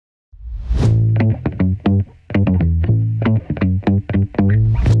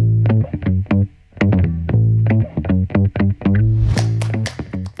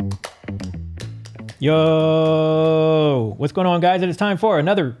Yo, what's going on, guys? It is time for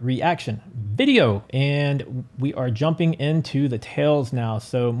another reaction video, and we are jumping into the tails now.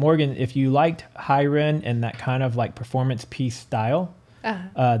 So Morgan, if you liked Hiren and that kind of like performance piece style,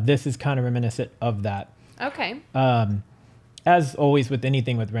 this is kind of reminiscent of that. Okay. As always with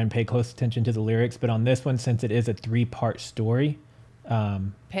anything with Ren, pay close attention to the lyrics, but on this one, since it is a 3-part story,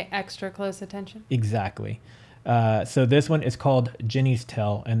 pay extra close attention. Exactly. So this one is called Jenny's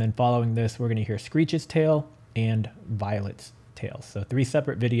Tale, and then following this, we're going to hear Screech's Tale and Violet's Tale. So 3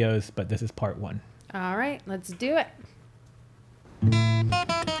 separate videos, but this is part 1. All right, let's do it.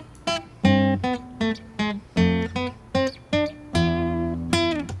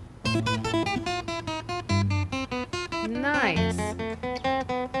 Nice.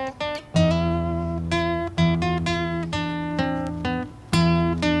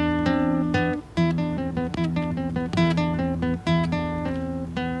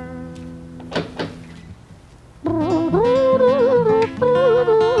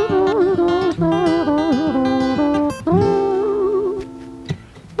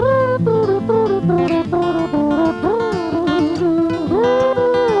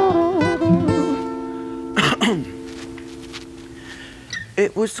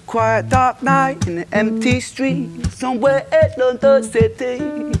 It was a quiet, dark night in an empty street somewhere in London City.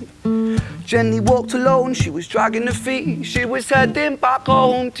 Jenny walked alone, she was dragging her feet. She was heading back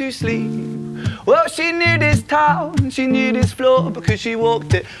home to sleep. Well, she knew this town, she knew this floor, because she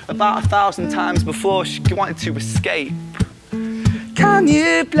walked it about 1,000 times before she wanted to escape. Can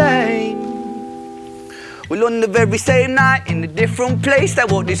you blame? Well, on the very same night, in a different place, there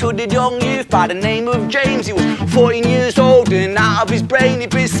walked this hooded young youth by the name of James. He was 14 years old and out of his brain. He'd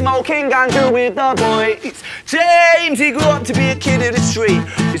been smoking ganja with the boys. James, he grew up to be a kid of the street.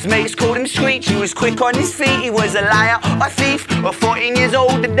 His mates called him Screech. He was quick on his feet. He was a liar, a thief. At 14 years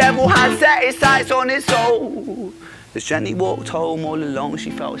old, the devil had set his sights on his soul. As Jenny walked home all alone, she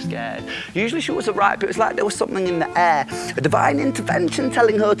felt scared. Usually she was alright, but it was like there was something in the air. A divine intervention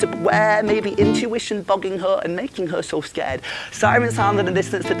telling her to beware. Maybe intuition bugging her and making her so scared. Sirens sound in the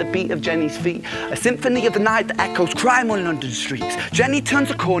distance at the beat of Jenny's feet. A symphony of the night that echoes crime on London streets. Jenny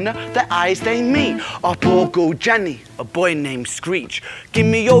turns a corner, their eyes they meet. Our poor girl Jenny, a boy named Screech. Give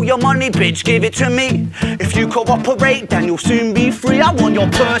me all your money, bitch, give it to me. If you cooperate, then you'll soon be free. I want your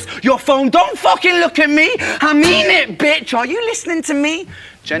purse, your phone, don't fucking look at me. I mean it. Bitch, are you listening to me?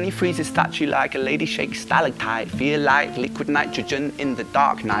 Jenny freezes statue like a lady shakes stalactite. Feel like liquid nitrogen in the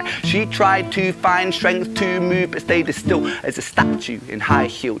dark night. She tried to find strength to move, but stayed as still as a statue in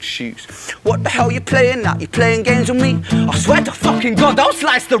high-heeled shoes. What the hell you playing at? You playing games with me? I swear to fucking God, I'll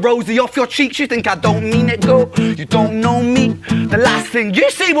slice the rosy off your cheeks. You think I don't mean it, girl? You don't know me. The last thing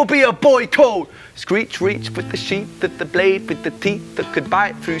you see will be a boy code. Screech reached with the sheath of the blade, with the teeth that could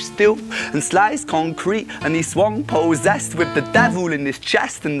bite through steel and slice concrete, and he swung possessed with the devil in his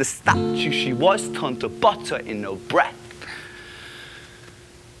chest, and the statue she was turned to butter in her breath.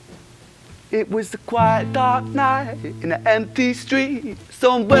 It was a quiet, dark night in an empty street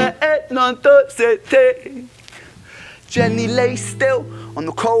somewhere in London City. Jenny lay still on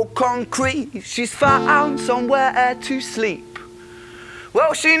the cold concrete. She's found somewhere to sleep.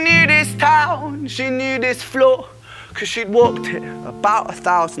 Well, she knew this town, she knew this floor, 'cause she'd walked it about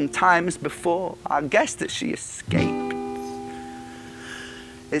 1,000 times before. I guess that she escaped.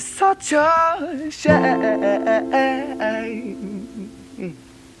 It's such a shame.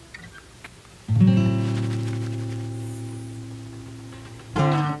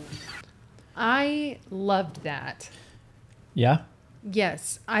 I loved that. Yeah?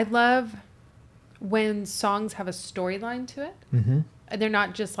 Yes, I love when songs have a storyline to it. Mm-hmm. They're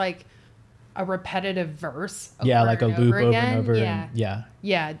not just like a repetitive verse. Yeah, like a loop over and over. Yeah. And, yeah.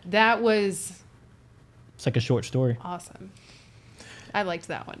 Yeah, that was... It's like a short story. Awesome. I liked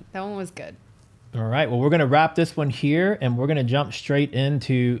that one. That one was good. All right. Well, we're going to wrap this one here, and we're going to jump straight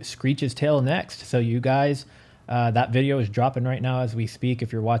into Screech's Tale next. So you guys, that video is dropping right now as we speak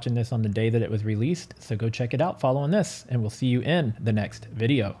if you're watching this on the day that it was released. So go check it out following this, and we'll see you in the next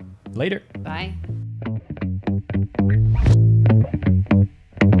video. Later. Bye.